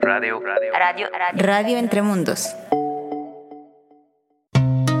Radio Entre Mundos.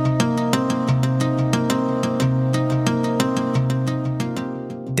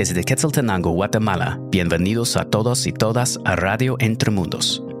 Desde Quetzaltenango, Guatemala, bienvenidos a todos y todas a Radio Entre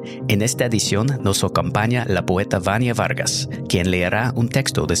Mundos. En esta edición nos acompaña la poeta Vania Vargas, quien leerá un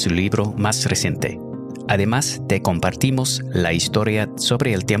texto de su libro más reciente. Además, te compartimos la historia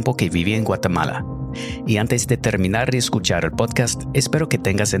sobre el tiempo que viví en Guatemala. Y antes de terminar de escuchar el podcast, espero que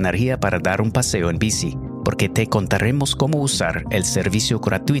tengas energía para dar un paseo en bici, porque te contaremos cómo usar el servicio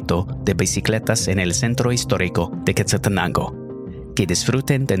gratuito de bicicletas en el centro histórico de Quetzaltenango. Que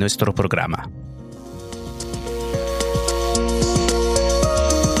disfruten de nuestro programa.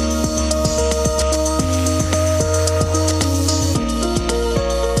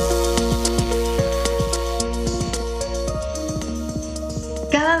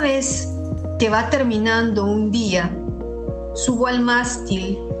 Cada vez que va terminando un día, subo al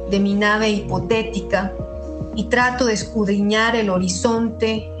mástil de mi nave hipotética y trato de escudriñar el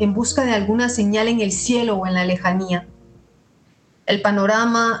horizonte en busca de alguna señal en el cielo o en la lejanía. El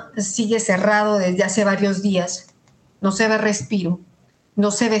panorama sigue cerrado desde hace varios días. No se ve respiro,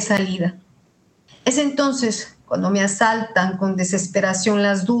 no se ve salida. Es entonces cuando me asaltan con desesperación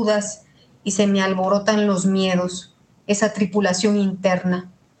las dudas y se me alborotan los miedos, esa tripulación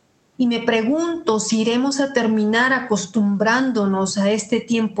interna. Y me pregunto si iremos a terminar acostumbrándonos a este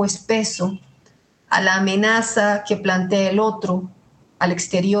tiempo espeso, a la amenaza que plantea el otro, al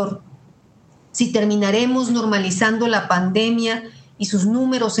exterior. Si terminaremos normalizando la pandemia y sus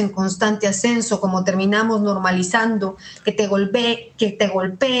números en constante ascenso, como terminamos normalizando que te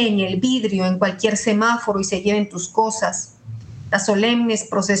golpeen el vidrio en cualquier semáforo y se lleven tus cosas, las solemnes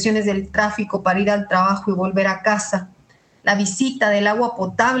procesiones del tráfico para ir al trabajo y volver a casa, la visita del agua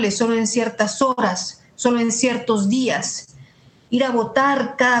potable solo en ciertas horas, solo en ciertos días, ir a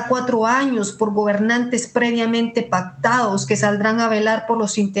votar cada 4 años por gobernantes previamente pactados que saldrán a velar por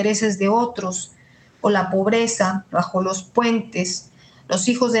los intereses de otros, o la pobreza bajo los puentes, los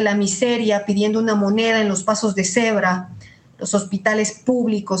hijos de la miseria pidiendo una moneda en los pasos de cebra, los hospitales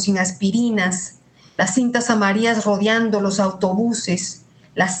públicos sin aspirinas, las cintas amarillas rodeando los autobuses,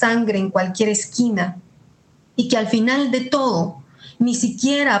 la sangre en cualquier esquina, y que al final de todo ni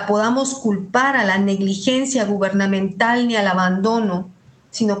siquiera podamos culpar a la negligencia gubernamental ni al abandono,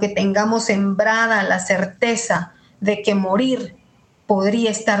 sino que tengamos sembrada la certeza de que morir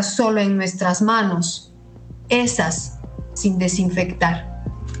podría estar solo en nuestras manos, esas sin desinfectar.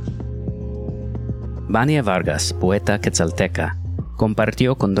 Vania Vargas, poeta quetzalteca,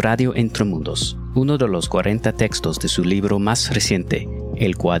 compartió con Radio Entre Mundos uno de los 40 textos de su libro más reciente,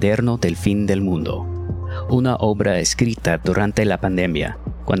 El Cuaderno del Fin del Mundo, una obra escrita durante la pandemia,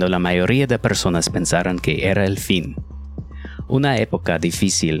 cuando la mayoría de personas pensaron que era el fin. Una época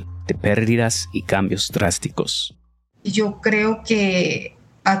difícil de pérdidas y cambios drásticos. Yo creo que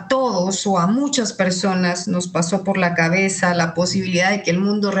a todos o a muchas personas nos pasó por la cabeza la posibilidad de que el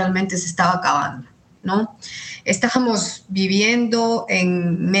mundo realmente se estaba acabando, ¿no? Estábamos viviendo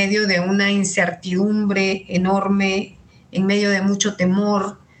en medio de una incertidumbre enorme, en medio de mucho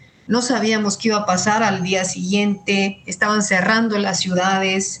temor. No sabíamos qué iba a pasar al día siguiente. Estaban cerrando las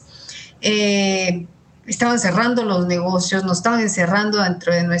ciudades, estaban cerrando los negocios, nos estaban encerrando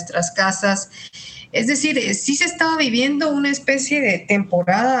dentro de nuestras casas. Es decir, sí se estaba viviendo una especie de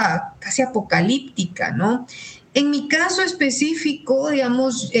temporada casi apocalíptica, ¿no? En mi caso específico,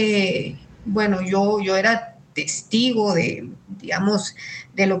 digamos, yo era testigo de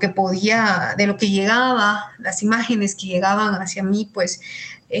lo que podía, de lo que llegaba, las imágenes que llegaban hacia mí, pues,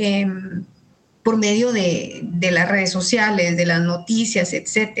 por medio de las redes sociales, de las noticias,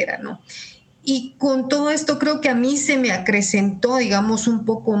 etcétera, ¿no? Y con todo esto creo que a mí se me acrecentó, digamos, un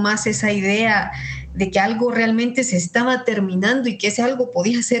poco más esa idea de que algo realmente se estaba terminando y que ese algo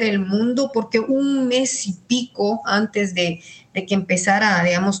podía ser el mundo, porque un mes y pico antes de que empezara,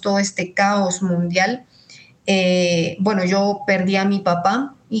 digamos, todo este caos mundial, yo perdí a mi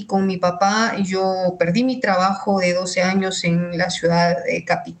papá y con mi papá yo perdí mi trabajo de 12 años en la ciudad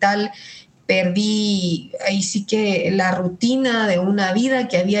capital. Perdí ahí sí que la rutina de una vida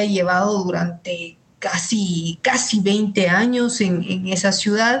que había llevado durante casi 20 años en esa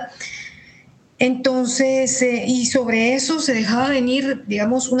ciudad. Entonces, y sobre eso se dejaba venir,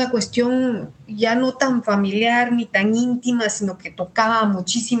 digamos, una cuestión ya no tan familiar ni tan íntima, sino que tocaba a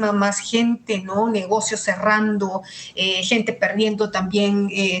muchísima más gente, ¿no? Negocios cerrando, gente perdiendo también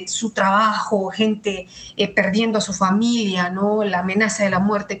su trabajo, gente perdiendo a su familia, ¿no? La amenaza de la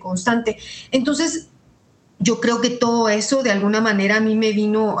muerte constante. Entonces, yo creo que todo eso de alguna manera a mí me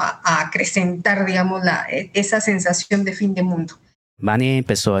vino a acrecentar, digamos, esa sensación de fin de mundo. Vania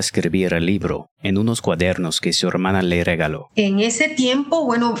empezó a escribir el libro en unos cuadernos que su hermana le regaló. En ese tiempo,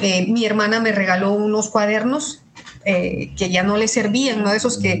 mi hermana me regaló unos cuadernos que ya no le servían, ¿no?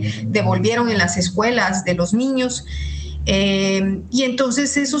 Esos que devolvieron en las escuelas de los niños. Y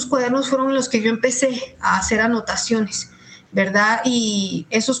entonces esos cuadernos fueron los que yo empecé a hacer anotaciones, ¿verdad? Y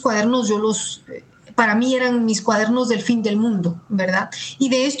esos cuadernos para mí eran mis cuadernos del fin del mundo, ¿verdad? Y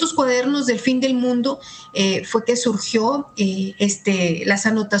de estos cuadernos del fin del mundo fue que surgió las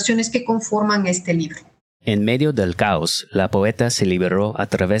anotaciones que conforman este libro. En medio del caos, la poeta se liberó a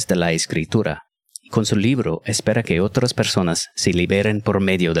través de la escritura. Con su libro espera que otras personas se liberen por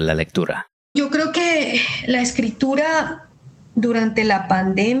medio de la lectura. Yo creo que la escritura durante la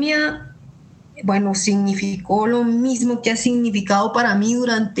pandemia, significó lo mismo que ha significado para mí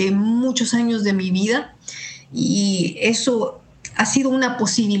durante muchos años de mi vida, y eso ha sido una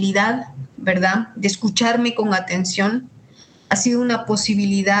posibilidad, ¿verdad?, de escucharme con atención. Ha sido una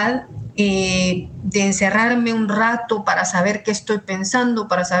posibilidad de encerrarme un rato para saber qué estoy pensando,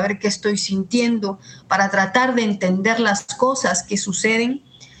 para saber qué estoy sintiendo, para tratar de entender las cosas que suceden,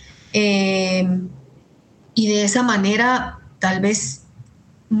 y de esa manera tal vez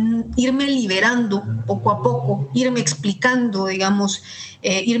irme liberando poco a poco, irme explicando,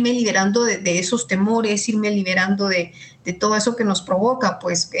 irme liberando de esos temores, irme liberando de todo eso que nos provoca,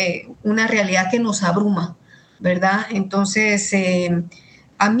 una realidad que nos abruma, ¿verdad? Entonces,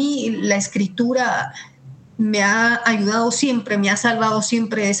 a mí la escritura me ha ayudado siempre, me ha salvado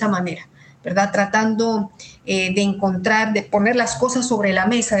siempre de esa manera, ¿verdad? Tratando de encontrar, de poner las cosas sobre la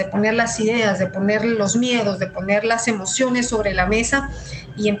mesa, de poner las ideas, de poner los miedos, de poner las emociones sobre la mesa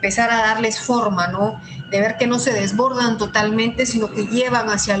y empezar a darles forma, ¿no? De ver que no se desbordan totalmente, sino que llevan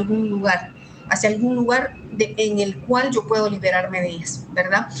hacia algún lugar en el cual yo puedo liberarme de ellas,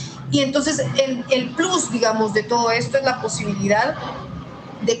 ¿verdad? Y entonces el plus, de todo esto es la posibilidad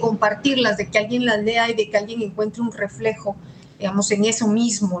de compartirlas, de que alguien las lea y de que alguien encuentre un reflejo, en eso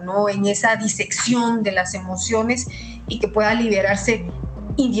mismo, ¿no? En esa disección de las emociones, y que pueda liberarse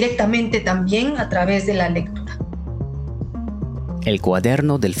indirectamente también a través de la lectura. El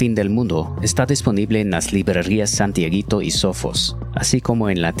cuaderno del fin del mundo está disponible en las librerías Santiaguito y Sofos, así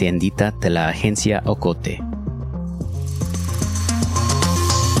como en la tiendita de la agencia Ocote.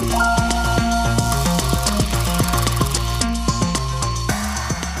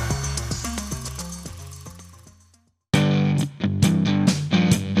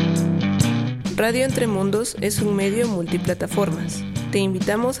 Radio Entre Mundos es un medio multiplataformas. Te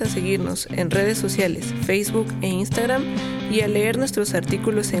invitamos a seguirnos en redes sociales, Facebook e Instagram, y a leer nuestros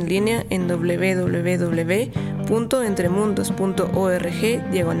artículos en línea en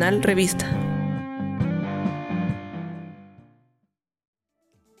www.entremundos.org/revista.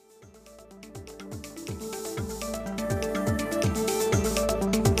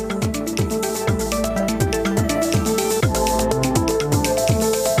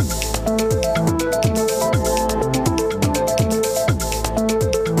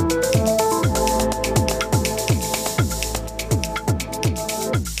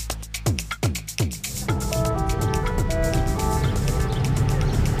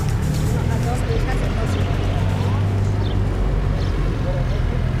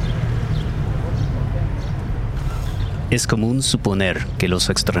 Es común suponer que los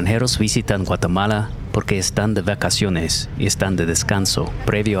extranjeros visitan Guatemala porque están de vacaciones y están de descanso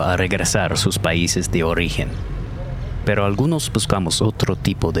previo a regresar a sus países de origen. Pero algunos buscamos otro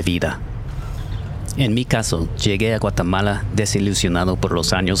tipo de vida. En mi caso, llegué a Guatemala desilusionado por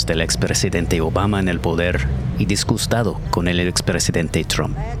los años del expresidente Obama en el poder y disgustado con el expresidente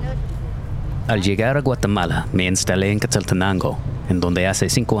Trump. Al llegar a Guatemala, me instalé en Quetzaltenango, en donde hace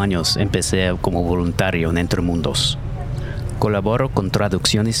 5 años empecé como voluntario en Entre Mundos. Colaboro con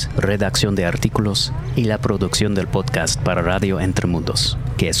traducciones, redacción de artículos y la producción del podcast para Radio Entre Mundos,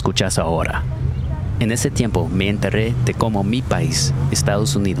 que escuchas ahora. En ese tiempo me enteré de cómo mi país,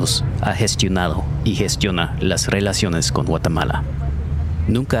 Estados Unidos, ha gestionado y gestiona las relaciones con Guatemala.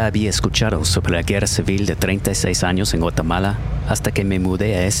 Nunca había escuchado sobre la guerra civil de 36 años en Guatemala hasta que me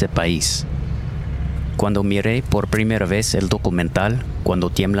mudé a ese país. Cuando miré por primera vez el documental Cuando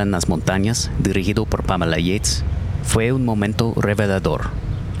tiemblan las montañas, dirigido por Pamela Yates, fue un momento revelador.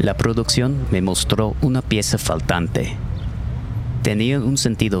 La producción me mostró una pieza faltante. Tenía un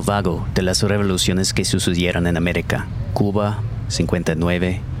sentido vago de las revoluciones que sucedieron en América. Cuba,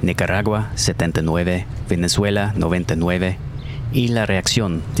 59, Nicaragua, 79, Venezuela, 99, y la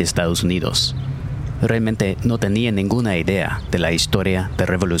reacción de Estados Unidos. Realmente no tenía ninguna idea de la historia de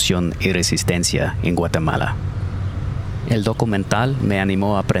revolución y resistencia en Guatemala. El documental me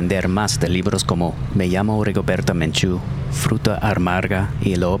animó a aprender más de libros como Me llamo Rigoberta Menchú, Fruta amarga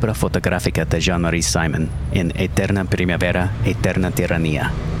y la obra fotográfica de Jean-Marie Simon en Eterna Primavera, Eterna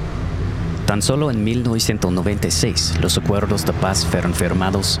Tiranía. Tan solo en 1996 los acuerdos de paz fueron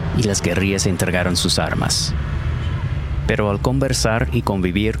firmados y las guerrillas entregaron sus armas. Pero al conversar y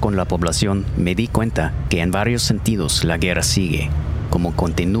convivir con la población me di cuenta que en varios sentidos la guerra sigue, como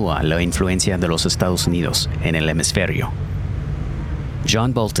continúa la influencia de los Estados Unidos en el hemisferio.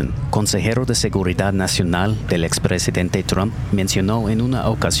 John Bolton, consejero de Seguridad Nacional del expresidente Trump, mencionó en una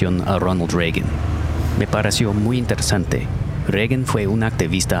ocasión a Ronald Reagan. Me pareció muy interesante. Reagan fue un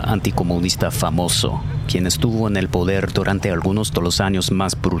activista anticomunista famoso, quien estuvo en el poder durante algunos de los años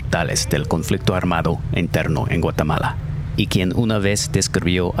más brutales del conflicto armado interno en Guatemala, y quien una vez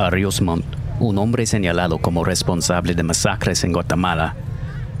describió a Ríos Montt, un hombre señalado como responsable de masacres en Guatemala,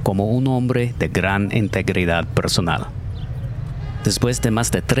 como un hombre de gran integridad personal. Después de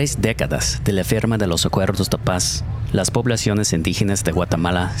más de 3 décadas de la firma de los acuerdos de paz, las poblaciones indígenas de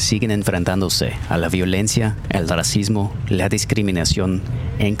Guatemala siguen enfrentándose a la violencia, el racismo, la discriminación,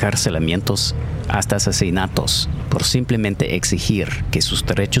 encarcelamientos, hasta asesinatos, por simplemente exigir que sus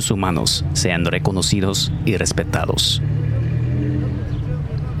derechos humanos sean reconocidos y respetados.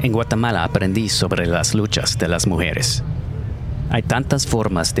 En Guatemala aprendí sobre las luchas de las mujeres. Hay tantas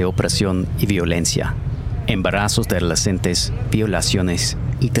formas de opresión y violencia: embarazos de adolescentes, violaciones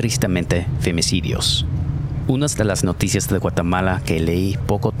y, tristemente, femicidios. Una de las noticias de Guatemala que leí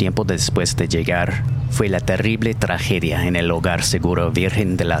poco tiempo después de llegar fue la terrible tragedia en el Hogar Seguro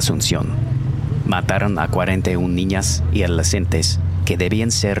Virgen de la Asunción. Mataron a 41 niñas y adolescentes que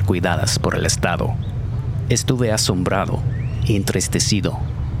debían ser cuidadas por el Estado. Estuve asombrado y entristecido,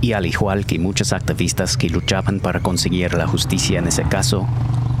 y al igual que muchos activistas que luchaban para conseguir la justicia en ese caso,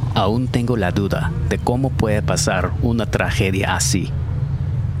 aún tengo la duda de cómo puede pasar una tragedia así.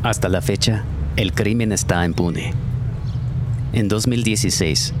 Hasta la fecha, el crimen está impune. En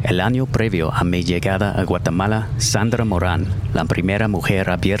 2016, el año previo a mi llegada a Guatemala, Sandra Morán, la primera mujer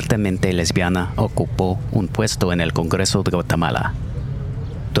abiertamente lesbiana, ocupó un puesto en el Congreso de Guatemala.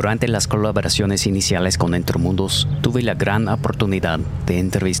 Durante las colaboraciones iniciales con Entremundos, tuve la gran oportunidad de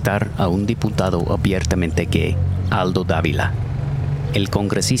entrevistar a un diputado abiertamente gay, Aldo Dávila. El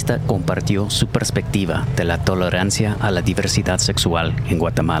congresista compartió su perspectiva de la tolerancia a la diversidad sexual en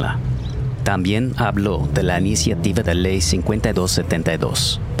Guatemala. También habló de la iniciativa de Ley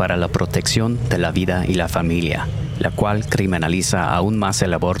 5272 para la protección de la vida y la familia, la cual criminaliza aún más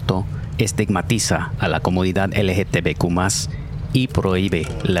el aborto, estigmatiza a la comunidad LGTBQ+, y prohíbe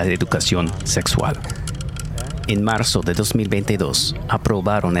la educación sexual. En marzo de 2022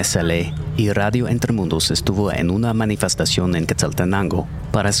 aprobaron esa ley y Radio Entremundos estuvo en una manifestación en Quetzaltenango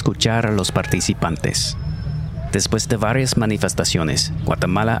para escuchar a los participantes. Después de varias manifestaciones,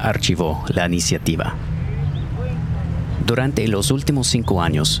 Guatemala archivó la iniciativa. Durante los últimos 5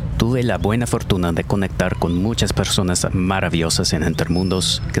 años, tuve la buena fortuna de conectar con muchas personas maravillosas en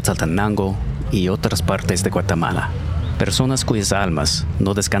Entremundos, Quetzaltenango y otras partes de Guatemala. Personas cuyas almas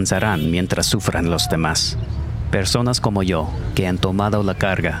no descansarán mientras sufran los demás. Personas como yo, que han tomado la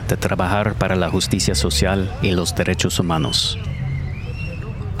carga de trabajar para la justicia social y los derechos humanos.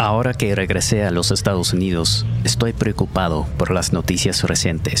 Ahora que regresé a los Estados Unidos, estoy preocupado por las noticias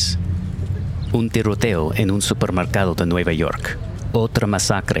recientes. Un tiroteo en un supermercado de Nueva York, otra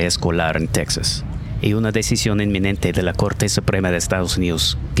masacre escolar en Texas, y una decisión inminente de la Corte Suprema de Estados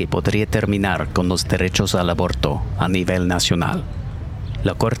Unidos que podría terminar con los derechos al aborto a nivel nacional.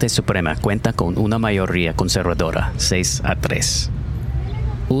 La Corte Suprema cuenta con una mayoría conservadora, 6-3.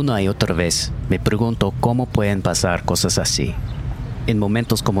 Una y otra vez me pregunto cómo pueden pasar cosas así. En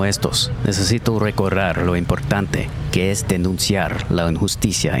momentos como estos, necesito recordar lo importante que es denunciar la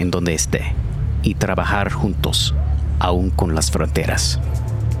injusticia en donde esté y trabajar juntos, aún con las fronteras.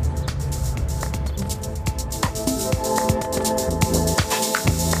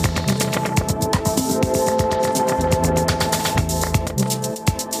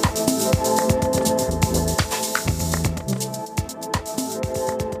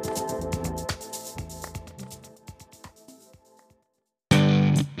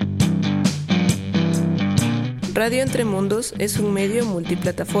 Radio Entremundos es un medio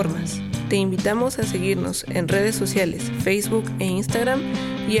multiplataformas. Te invitamos a seguirnos en redes sociales, Facebook e Instagram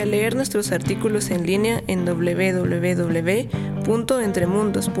y a leer nuestros artículos en línea en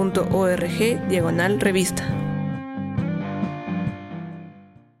www.entremundos.org/revista.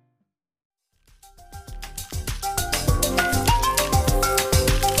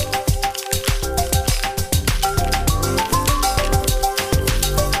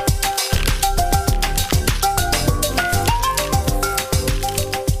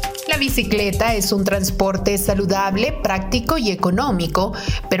 bicicleta es un transporte saludable, práctico y económico,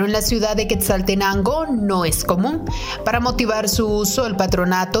 pero en la ciudad de Quetzaltenango no es común. Para motivar su uso, el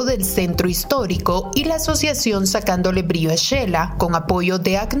patronato del Centro Histórico y la asociación Sacándole Brío a Xela, con apoyo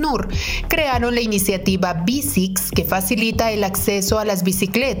de ACNUR, crearon la iniciativa Bicix, que facilita el acceso a las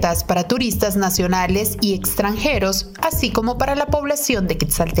bicicletas para turistas nacionales y extranjeros, así como para la población de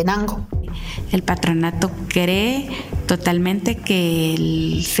Quetzaltenango. El patronato cree totalmente que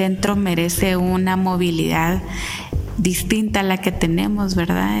el centro merece una movilidad distinta a la que tenemos,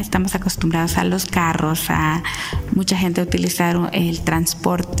 ¿verdad? Estamos acostumbrados a los carros, a mucha gente a utilizar el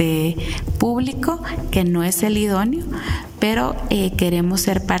transporte público, que no es el idóneo, pero queremos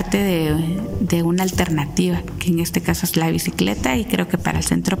ser parte de una alternativa, que en este caso es la bicicleta, y creo que para el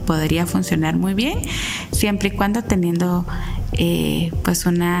centro podría funcionar muy bien, siempre y cuando teniendo pues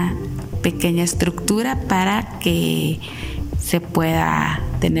una pequeña estructura para que se pueda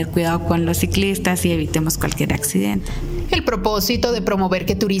tener cuidado con los ciclistas y evitemos cualquier accidente. El propósito de promover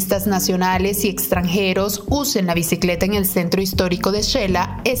que turistas nacionales y extranjeros usen la bicicleta en el Centro Histórico de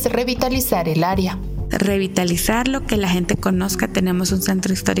Xela es revitalizar el área. Revitalizarlo, que la gente conozca. Tenemos un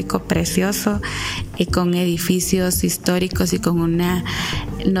centro histórico precioso y con edificios históricos y con una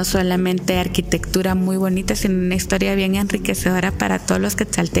no solamente arquitectura muy bonita, sino una historia bien enriquecedora para todos los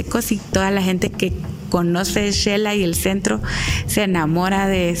quetzaltecos, y toda la gente que conoce Xela y el centro se enamora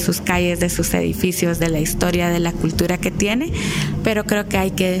de sus calles, de sus edificios, de la historia, de la cultura que tiene, pero creo que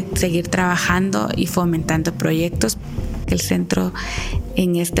hay que seguir trabajando y fomentando proyectos. El centro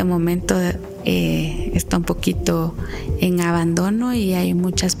en este momento está un poquito en abandono y hay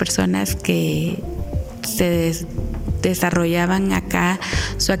muchas personas que se desarrollaban acá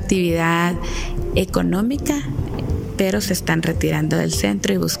su actividad económica, pero se están retirando del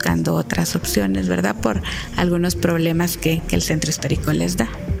centro y buscando otras opciones, ¿verdad? Por algunos problemas que el centro histórico les da.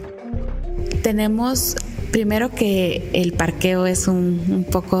 Tenemos primero que el parqueo es un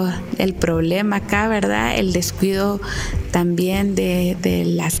poco el problema acá, ¿verdad? El descuido también de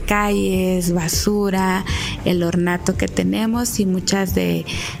las calles, basura, el ornato que tenemos, y muchas de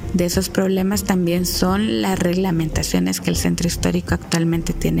esos problemas también son las reglamentaciones que el centro histórico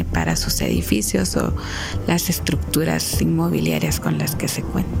actualmente tiene para sus edificios o las estructuras inmobiliarias con las que se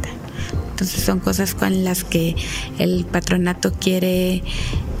cuenta. Entonces son cosas con las que el patronato quiere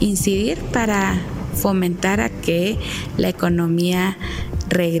incidir para fomentar a que la economía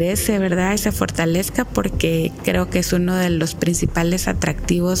regrese, ¿verdad? Y se fortalezca, porque creo que es uno de los principales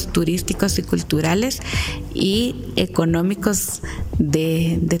atractivos turísticos y culturales y económicos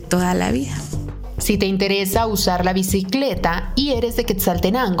de toda la vida. Si te interesa usar la bicicleta y eres de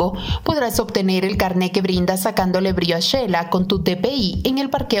Quetzaltenango, podrás obtener el carné que brinda Sacándole Brío a Xela con tu TPI en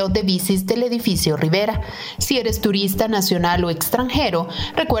el parqueo de bicis del edificio Rivera. Si eres turista nacional o extranjero,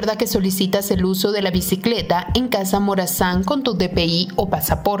 recuerda que solicitas el uso de la bicicleta en Casa Morazán con tu DPI o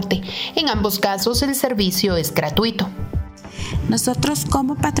pasaporte. En ambos casos el servicio es gratuito. Nosotros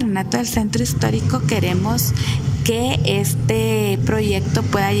como patronato del Centro Histórico queremos que este proyecto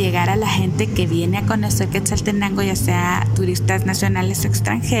pueda llegar a la gente que viene a conocer Quetzaltenango, ya sea turistas nacionales o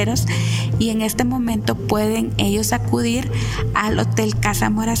extranjeros, y en este momento pueden ellos acudir al Hotel Casa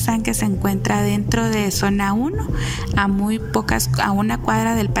Morazán, que se encuentra dentro de Zona 1, a una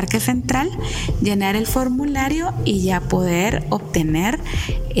cuadra del Parque Central, llenar el formulario y ya poder obtener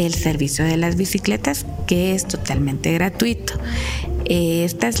el servicio de las bicicletas, que es totalmente gratuito.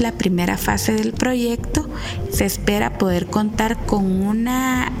 Esta es la primera fase del proyecto. Se espera poder contar con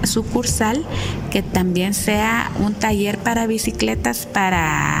una sucursal que también sea un taller para bicicletas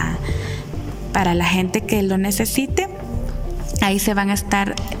para la gente que lo necesite. Ahí se van a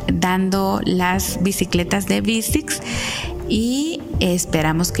estar dando las bicicletas de Bicix y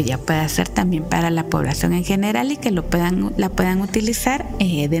esperamos que ya pueda ser también para la población en general y que la puedan utilizar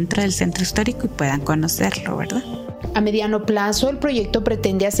dentro del centro histórico y puedan conocerlo, ¿verdad? A mediano plazo, el proyecto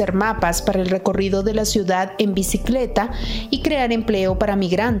pretende hacer mapas para el recorrido de la ciudad en bicicleta y crear empleo para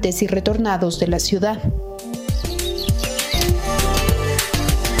migrantes y retornados de la ciudad.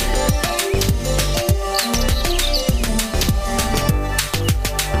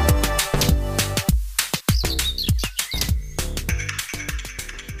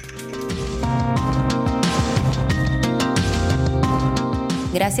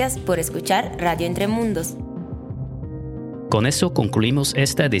 Gracias por escuchar Radio Entre Mundos. Con eso concluimos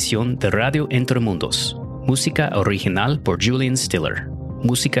esta edición de Radio Entre Mundos. Música original por Julian Stiller.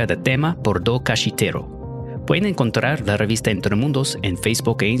 Música de tema por Do Cachitero. Pueden encontrar la revista Entre Mundos en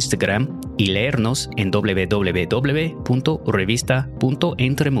Facebook e Instagram y leernos en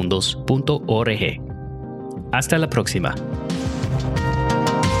www.revista.entremundos.org. Hasta la próxima.